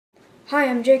Hi,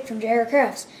 I'm Jake from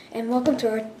JrCrafts, and welcome to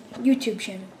our YouTube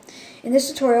channel. In this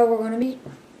tutorial,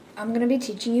 I'm going to be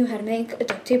teaching you how to make a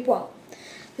duct tape wallet.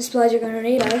 The supplies you're going to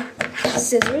need are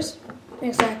scissors, an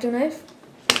X-Acto knife,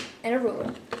 and a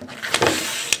ruler.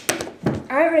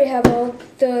 I already have all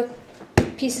the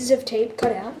pieces of tape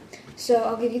cut out, so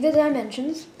I'll give you the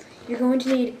dimensions. You're going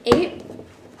to need 8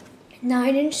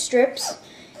 9-inch strips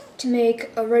to make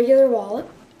a regular wallet.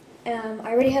 I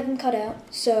already have them cut out,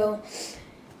 so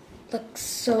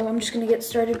I'm just going to get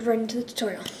started right into the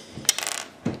tutorial.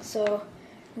 So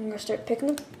I'm going to start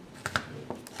picking the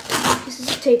pieces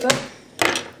of tape up.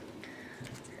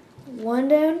 One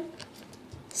down,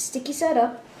 sticky side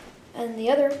up, and the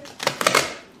other,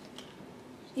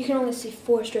 you can only see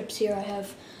 4 strips here. I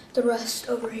have the rest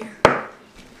over here on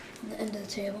the end of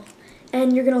the table.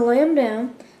 And you're going to lay them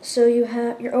down so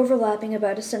you're overlapping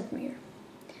about 1 centimeter.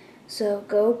 So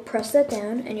go press that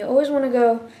down, and you always want to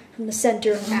go from the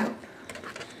center out.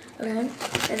 Okay?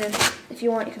 And then if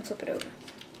you want, you can flip it over.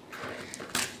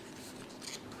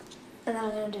 And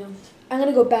then I'm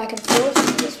gonna go back and forth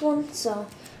with this one, so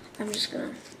I'm just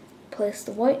gonna place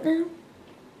the white now.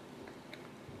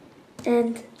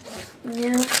 And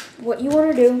now what you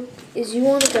want to do is you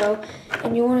want to go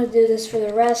and you want to do this for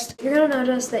the rest. You're gonna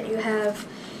notice that you have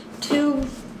 2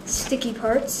 sticky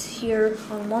parts here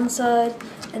on one side,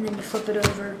 and then you flip it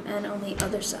over and on the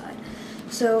other side.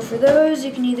 So for those,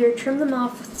 you can either trim them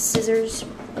off with scissors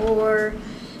or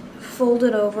fold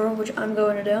it over, which I'm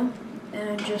going to do,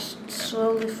 and just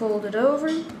slowly fold it over,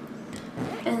 and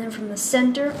then from the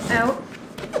center out,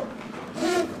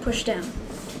 push down.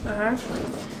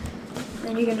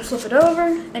 Then you're going to flip it over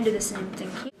and do the same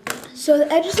thing here. So the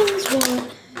edges on this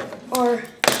wallet are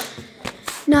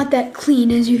not that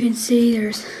clean, as you can see.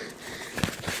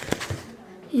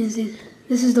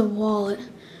 This is the wallet,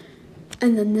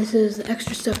 and then this is the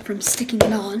extra stuff from sticking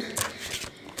it on,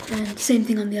 and same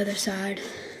thing on the other side.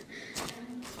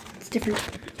 It's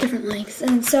different lengths.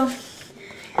 And so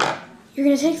you're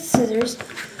going to take the scissors.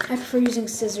 I prefer using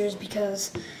scissors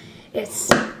because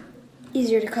it's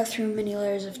easier to cut through many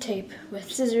layers of tape with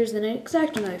scissors than an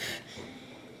X-Acto knife.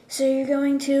 So you're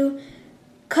going to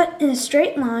cut in a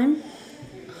straight line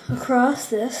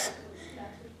across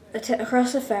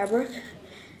across the fabric,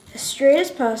 as straight as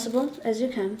possible, as you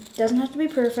can. Doesn't have to be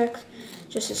perfect,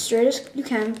 just as straight as you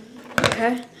can,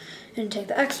 okay? And take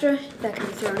the extra, that can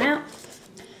be thrown out.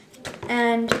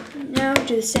 And now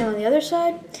do the same on the other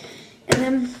side. And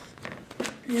then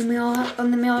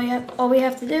all we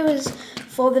have to do is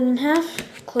fold it in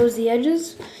half, close the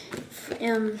edges,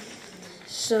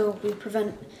 so we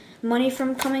prevent money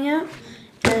from coming out,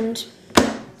 and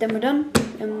then we're done,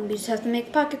 and we just have to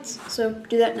make pockets. So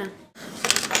do that now.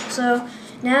 So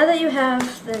now that you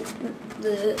have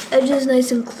the edges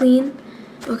nice and clean,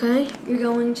 okay, you're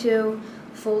going to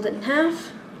fold it in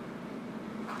half.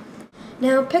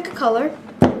 Now pick a color,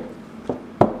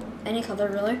 any color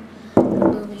really.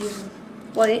 We'll be using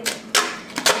white,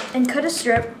 and cut a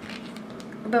strip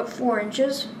about 4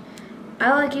 inches. I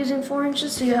like using 4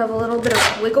 inches so you have a little bit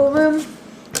of wiggle room,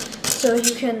 so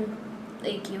you can,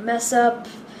 you mess up,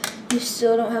 you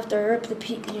still don't have to rip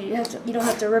you don't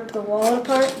have to rip the wallet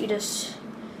apart. You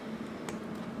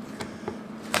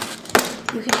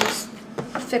can just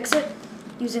fix it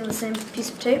using the same piece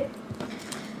of tape.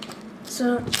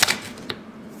 So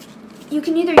you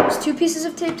can either use 2 pieces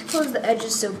of tape to close the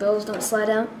edges so bills don't slide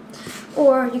out,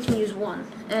 or you can use 1.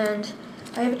 And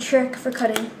I have a trick for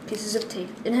cutting pieces of tape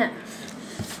in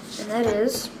half. And that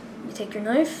is, you take your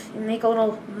knife, you make a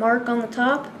little mark on the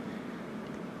top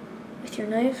with your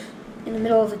knife in the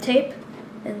middle of the tape,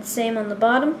 and same on the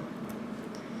bottom.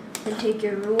 Then take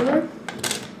your ruler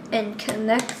and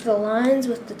connect the lines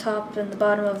with the top and the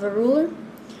bottom of the ruler,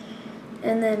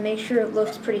 and then make sure it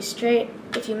looks pretty straight.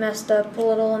 If you messed up a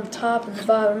little on the top and the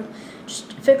bottom,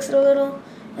 just fix it a little,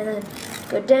 and then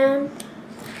go down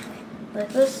like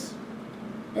this,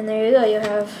 and there you go. You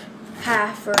have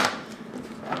half or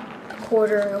a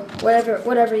quarter, or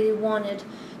whatever you wanted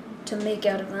to make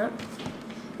out of that.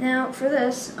 Now for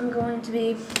this, I'm going to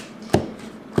be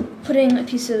putting a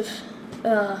piece of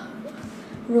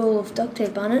roll of duct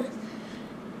tape on it,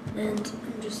 and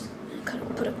I'm just going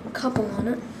to put a couple on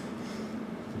it.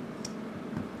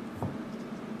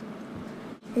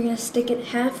 You're going to stick it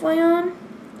halfway on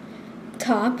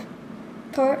top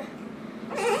part,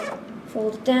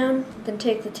 fold it down, then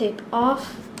take the tape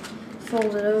off,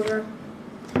 fold it over,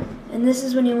 and this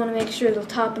is when you want to make sure the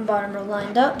top and bottom are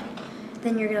lined up.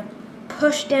 Then you're going to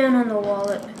push down on the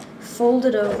wallet, fold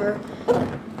it over,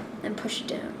 and push it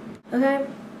down. Okay?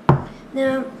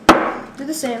 Now, do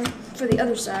the same for the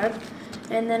other side.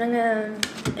 And then and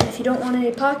if you don't want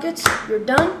any pockets, you're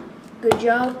done. Good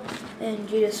job. And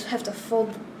you just have to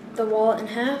fold the wallet in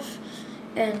half,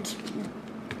 and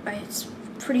it's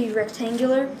pretty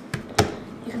rectangular.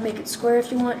 You can make it square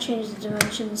if you want. Change the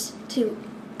dimensions to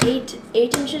 8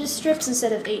 inches strips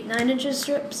instead of 9 inches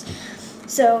strips.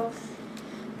 So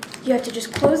you have to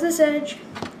just close this edge,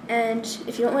 and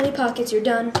if you don't want any pockets, you're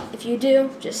done. If you do,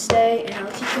 just stay, and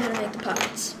I'll teach you how to make the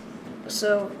pockets.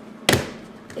 So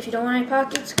if you don't want any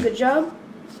pockets, good job,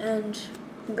 and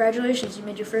congratulations, you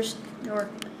made your first or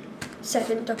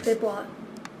second duct tape wallet.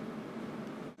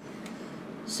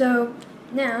 So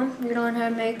now you're going to learn how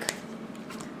to make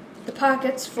the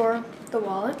pockets for the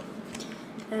wallet,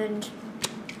 and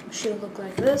it should look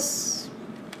like this.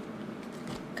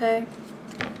 Okay,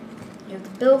 you have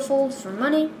the billfold for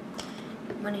money.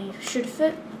 Money should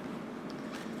fit.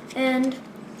 And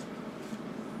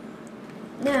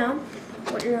now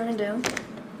what you're going to do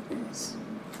is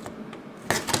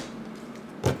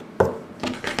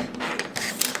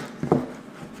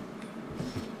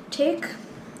take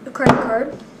a credit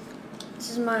card. This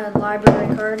is my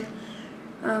library card.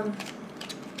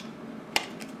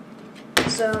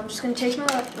 So I'm just going to take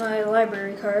my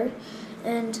library card,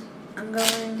 and I'm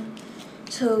going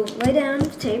to lay down the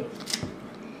tape.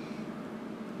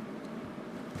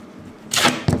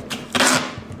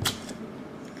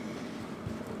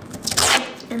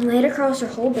 And lay it across your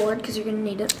whole board because you're going to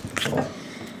need it.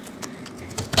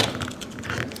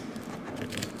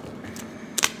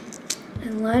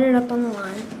 And line it up on the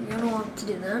line. You're going to want to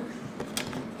do that.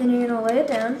 Then you're going to lay it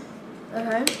down,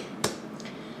 okay?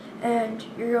 And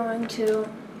you're going to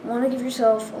want to give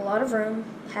yourself a lot of room,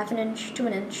 1/2 inch to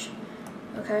 1 inch,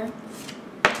 okay?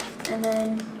 And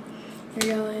then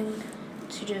you're going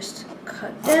to just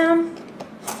cut down,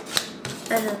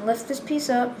 and then lift this piece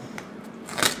up.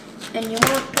 And you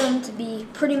want them to be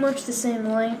pretty much the same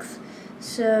length,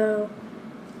 so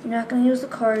you're not going to use the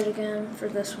card again for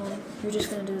this one. You're just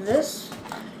going to do this.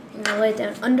 You're going to lay it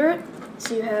down under it,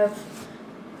 so you have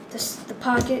the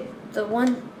pocket, the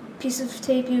one piece of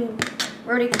tape you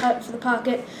already cut for the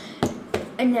pocket,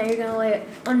 and now you're going to lay it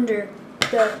under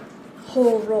the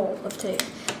whole roll of tape.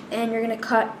 And you're going to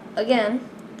cut, again,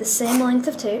 the same length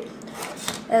of tape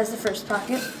as the first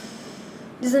pocket.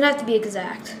 It doesn't have to be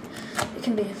exact. It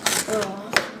can be a little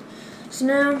off. So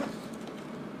now,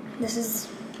 this is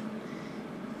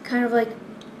kind of like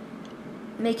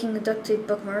making a duct tape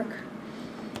bookmark.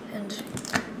 And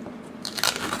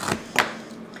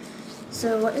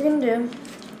so what you're going to do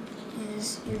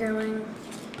is you're going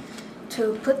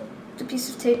to put the piece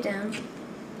of tape down,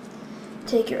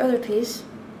 take your other piece,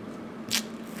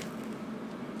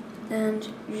 and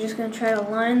you're just going to try to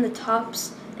line the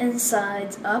tops and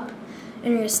sides up, and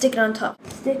you're going to stick it on top.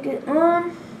 Stick it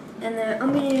on, and then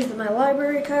I'm going to use my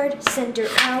library card, center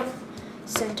out,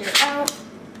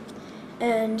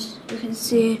 and you can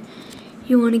see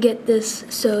you want to get this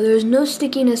so there's no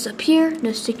stickiness up here,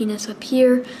 no stickiness up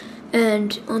here,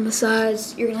 and on the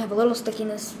sides you're going to have a little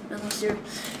stickiness unless you're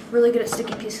really good at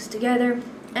sticking pieces together.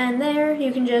 And there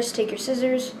you can just take your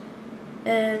scissors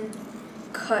and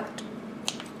cut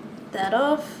that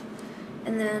off,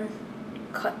 and then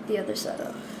cut the other side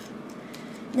off.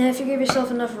 Now if you give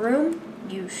yourself enough room,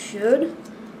 you should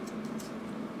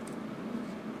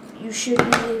be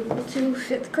able to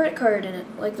fit the credit card in it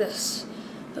like this,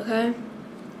 okay?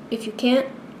 If you can't,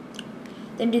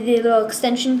 then do the little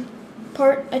extension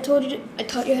part I taught you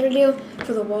how to do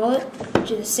for the wallet.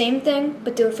 Do the same thing,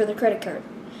 but do it for the credit card,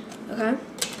 okay?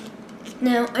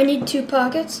 Now I need 2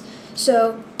 pockets,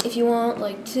 so if you want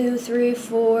like 2, 3,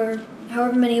 4,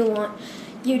 however many you want,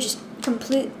 you just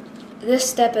complete this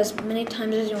step as many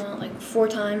times as you want, like 4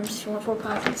 times if you want 4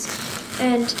 pockets.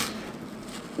 And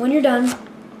when you're done,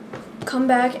 come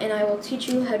back and I will teach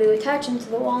you how to attach them to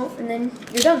the wall, and then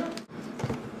you're done.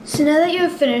 So now that you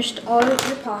have finished all of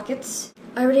your pockets,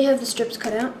 I already have the strips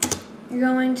cut out. You're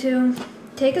going to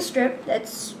take a strip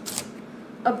that's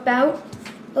about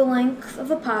the length of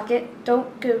the pocket.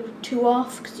 Don't go too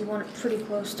off because you want it pretty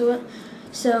close to it.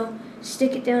 So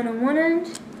stick it down on one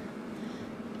end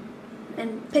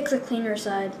and pick the cleaner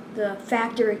side, the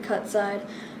factory cut side,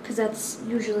 because that's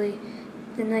usually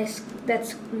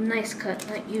that's nice cut,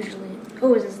 not usually,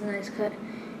 always is a nice cut,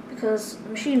 because the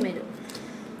machine made it.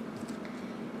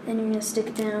 Then you're going to stick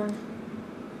it down,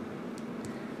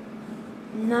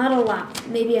 not a lot,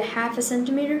 maybe a 1/2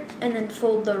 centimeter, and then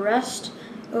fold the rest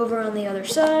over on the other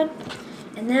side.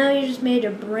 And now you just made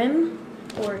a brim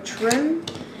or a trim,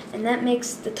 and that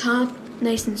makes the top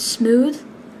nice and smooth,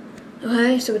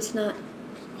 okay, so it's not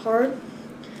hard.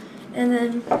 And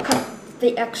then cut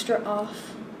the extra off.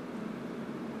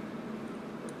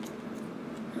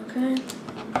 Okay.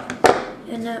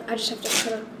 And now I just have to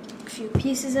cut a few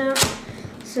pieces out.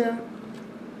 So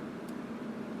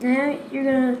now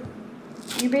you're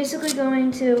basically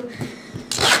going to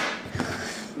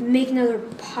make another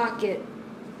pocket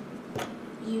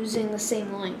using the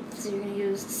same length. So you're going to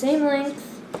use the same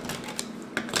length,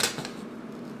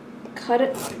 cut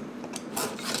it,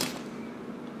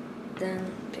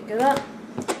 then pick it up,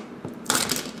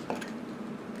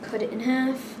 cut it in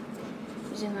half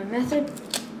using my method,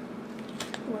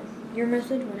 or your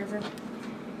method, whatever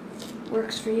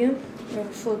works for you, whatever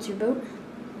floats your boat.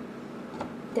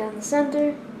 Down the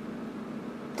center,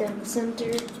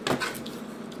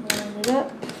 line it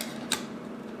up.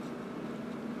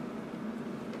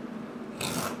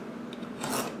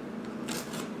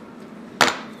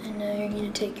 And now you're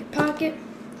going to take your pocket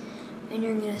and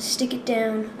you're going to stick it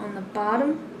down on the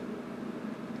bottom.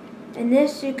 And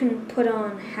this you can put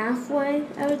on halfway,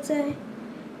 I would say.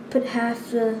 Put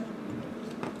half the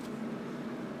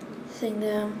thing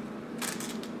down.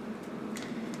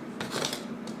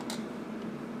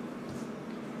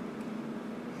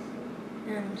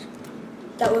 And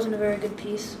that wasn't a very good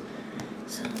piece,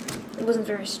 so it wasn't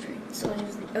very straight. So I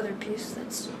used the other piece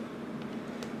that's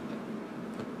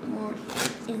more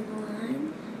in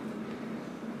line.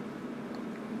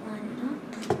 Line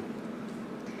it up.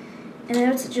 And I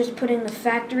would suggest putting the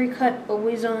factory cut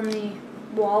always on the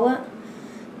wallet.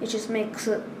 It just makes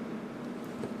it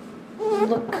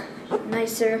look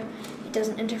nicer. It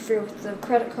doesn't interfere with the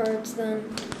credit cards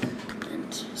then.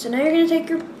 And so now you're going to take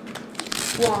your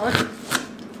wallet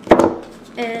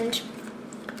and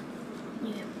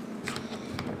you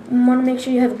want to make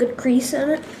sure you have a good crease in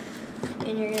it,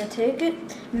 and you're going to take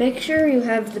it. Make sure you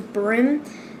have the brim,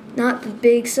 not the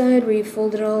big side where you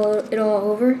fold it all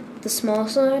over, the small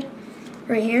side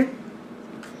right here.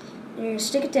 And you're going to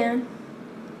stick it down.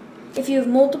 If you have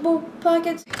multiple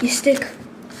pockets, you stick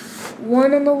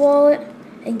one on the wallet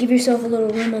and give yourself a little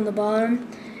room on the bottom,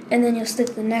 and then you'll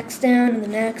stick the next down and the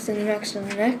next and the next and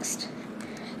the next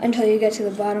until you get to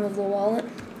the bottom of the wallet.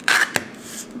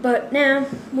 But now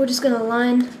we're just going to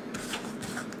line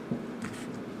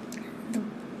the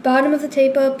bottom of the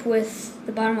tape up with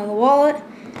the bottom of the wallet,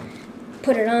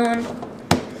 put it on.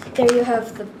 There you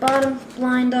have the bottom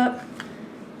lined up.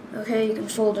 Okay, you can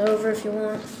fold it over if you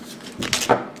want.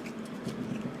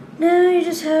 Now you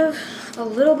just have a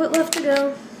little bit left to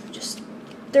go, just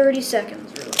 30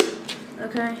 seconds really.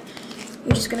 Okay,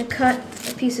 you're just going to cut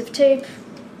a piece of tape.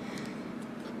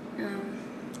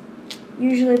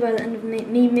 Usually by the end of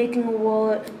me making a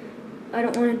wallet, I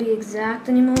don't want to be exact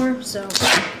anymore, so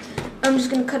I'm just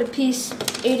going to cut a piece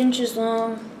 8 inches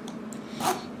long.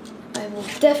 I will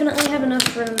definitely have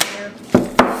enough room here.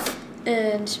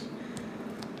 And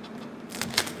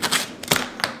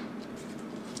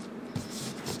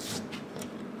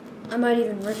I might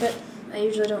even rip it. I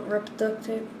usually don't rip duct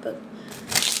tape, but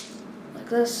like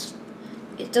this.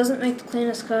 It doesn't make the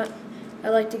cleanest cut. I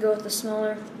like to go with the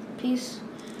smaller piece.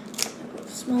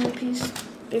 Smaller piece,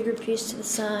 bigger piece to the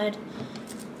side,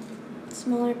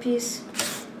 smaller piece.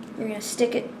 You're going to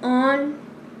stick it on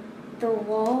the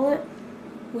wallet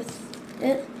with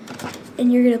it,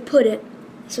 and you're going to put it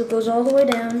so it goes all the way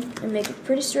down and make it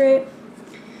pretty straight.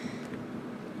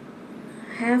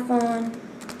 Half on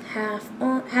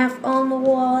the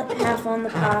wallet, half on the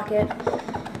pocket,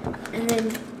 and then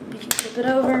you can flip it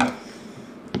over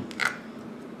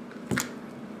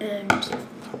and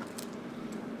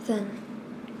then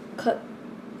cut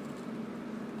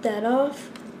that off,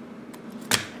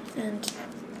 and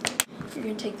you're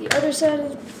going to take the other side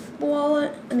of the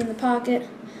wallet, the pocket,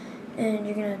 and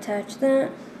you're going to attach that.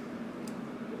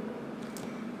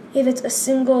 If it's a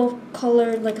single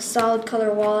colored, like a solid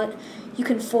color wallet, you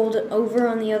can fold it over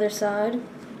on the other side,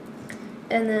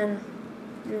 and then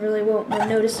you really won't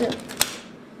notice it.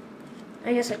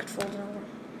 I guess I could fold it over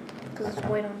because it's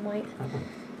white on white.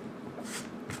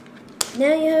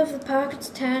 Now you have the pockets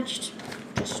attached.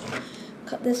 Just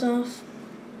cut this off.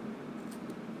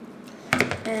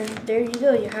 And there you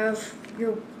go. You have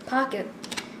your pocket.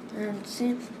 And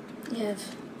see, you have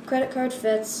credit card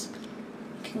fits.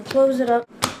 You can close it up.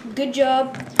 Good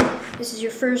job. This is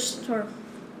your first or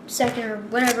second or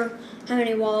whatever, how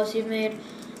many wallets you've made.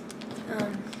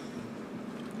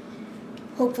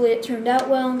 Hopefully it turned out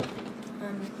well.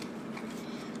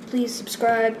 Please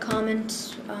subscribe,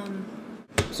 comment.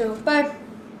 So, bye.